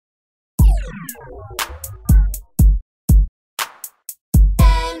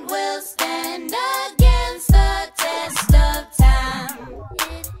And we'll stand against the test of time.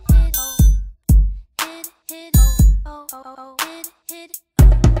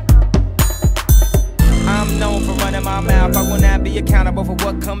 I'm known for running my mouth. I will not be accountable for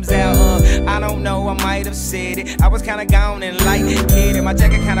what comes out. I don't know, I might have said it. I was kinda gone and light-headed. My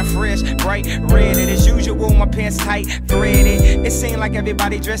jacket kinda fresh, bright red. As usual, my pants tight, threaded. It seemed like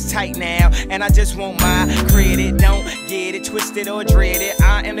everybody dressed tight now, and I just want my credit. Don't get it twisted or dreaded.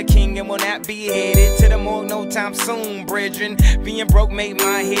 I am the king and will not be headed to the morgue no time soon, brethren. Being broke made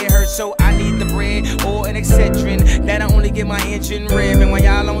my head hurt, so I need the bread or an Excedrin that'll only get my engine revving. While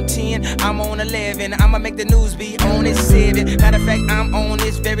y'all on 10, I'm on 11. I'ma make the news be on at 7. Matter of fact, I'm on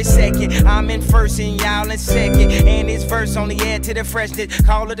this very second. I'm in first and y'all in second. And this verse only add to the freshness.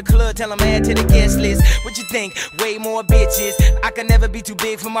 Call it the club, tell them add to the guest list. What you think? Way more bitches. I can never be too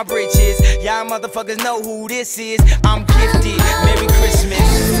big for my britches. Y'all motherfuckers know who this is. I'm gifted. Merry Christmas.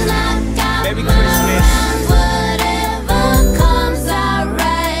 Merry Christmas. Whatever comes, I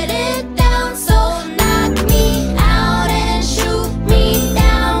write it down. So knock me out and shoot me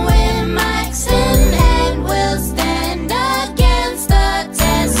down with mics in hand. We'll stand against the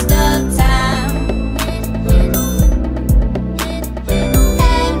test of time.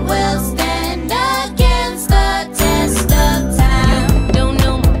 And we'll stand against the test of time. Don't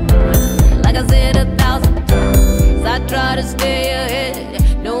know my, like I said 1,000 times. I try to stay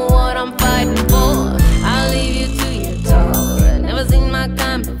ahead, know what I'm fighting for. I'll leave you to your talk. Never seen my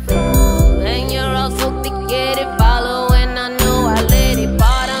kind before. And you're all so thick-headed, follow, and I know I let it.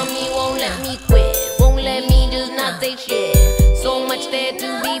 Part of me won't let me quit, won't let me just not say shit. So much there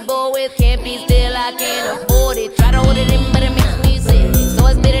to be bored with, can't be still, I can't afford it. Try to hold it in, but it makes me sick. So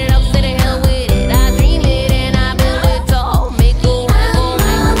I spit it up, say the hell with it. I dream it and I build it tall. Make a win, gon'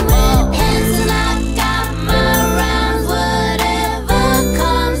 make a fall. And I got my rhymes, whatever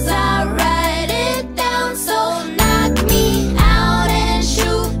comes, I write it down. So knock me out and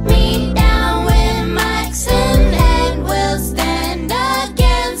shoot me down with mics in hand. We'll stand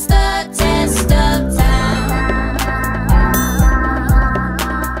against the test of time.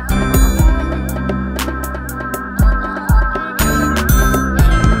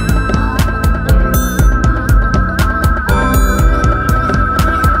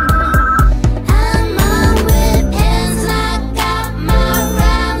 I'm on with pens, I got my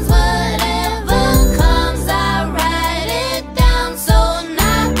rhymes, whatever comes, I write it down. So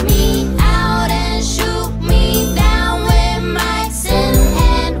knock me out and shoot me down with mics in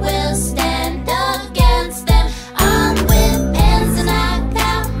hand. We'll stand against them. I'm with pens and I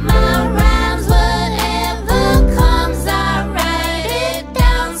got my rhymes, whatever comes, I write it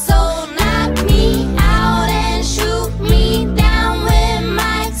down. So knock me out and shoot me down with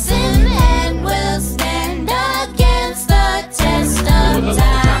mics in hand. We'll stand against the test of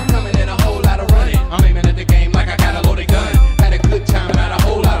time. Coming in a whole lot of running. I'm aiming at the game like I got a loaded gun. Had a good time and had a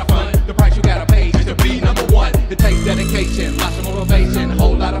whole lot of fun. The price you gotta pay is to be number one. It takes dedication, lots of motivation,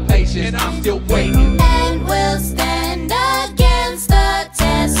 whole lot of patience. I'm still waiting. And we'll stand against the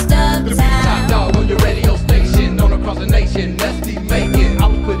test To be of the top time. dog on your radio station, known across the nation. Let's be making. I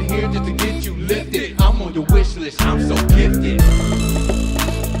was put here just to get you lifted. I'm on your wish list. I'm so